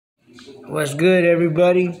What's good,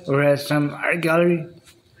 everybody? We're at some art gallery.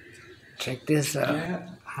 Check this out.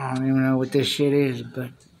 I don't even know what this shit is,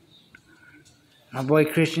 but my boy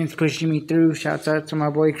Christian's pushing me through. Shouts out to my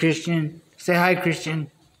boy Christian. Say hi, Christian.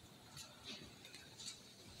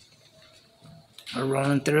 We're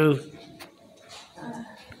rolling through.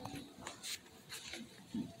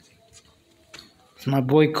 It's my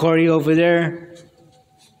boy Corey over there.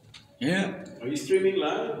 Yeah. Are you streaming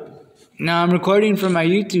live? No, I'm recording for my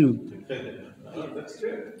YouTube. Oh, that's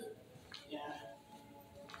good.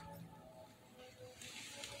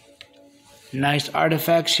 Nice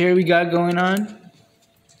artifacts here we got going on.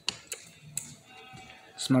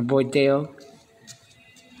 It's my boy Dale.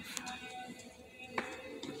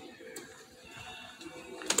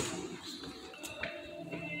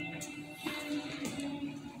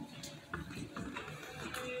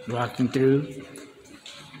 Rocking through.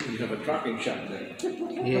 You have a trucking shot there.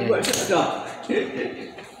 Yeah.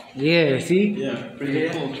 Yeah, see? Yeah, pretty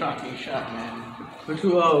cool trucking shot, man. For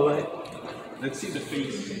 2 hours, right? Let's see the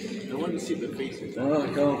face. I want to see the face. Oh,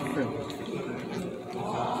 go.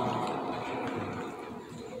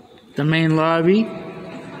 The main lobby.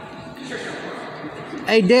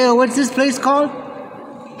 Hey Dale, what's this place called?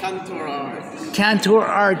 Cantor Arts. Cantor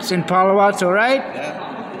Arts in Palo Alto, right?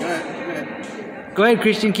 Yeah. Go ahead. Go ahead,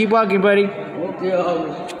 Christian. Keep walking, buddy. Okay,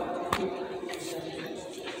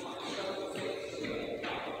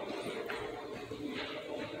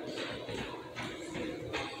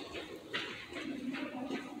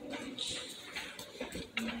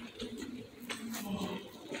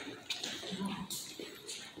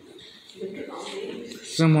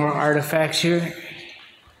 Some more artifacts here.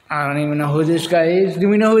 I don't even know who this guy is. Do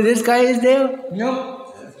we know who this guy is, Dale?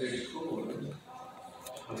 No. That's pretty cool.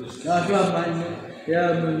 That's what man.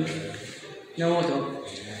 Yeah, man. No water.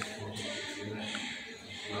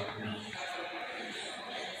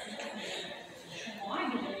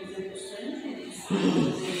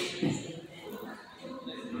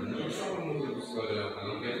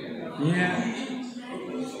 Yeah.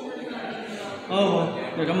 Oh,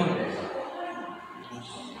 yeah, come on.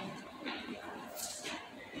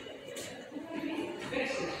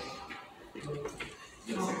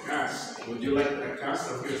 It's a cast. Would you like a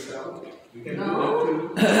cast of yourself? You can No.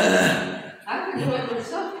 do that I can do it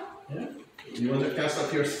myself. too. Yeah. You want a cast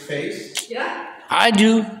of your face? Yeah. I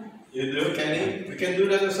do. You do, Kenny? We can do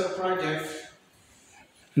that as a project.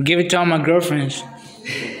 Give it to all my girlfriends.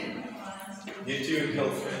 Get you a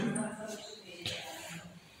girlfriend.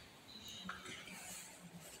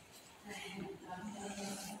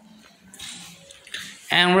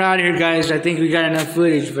 And we're out here, guys. I think we got enough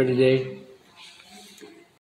footage for today.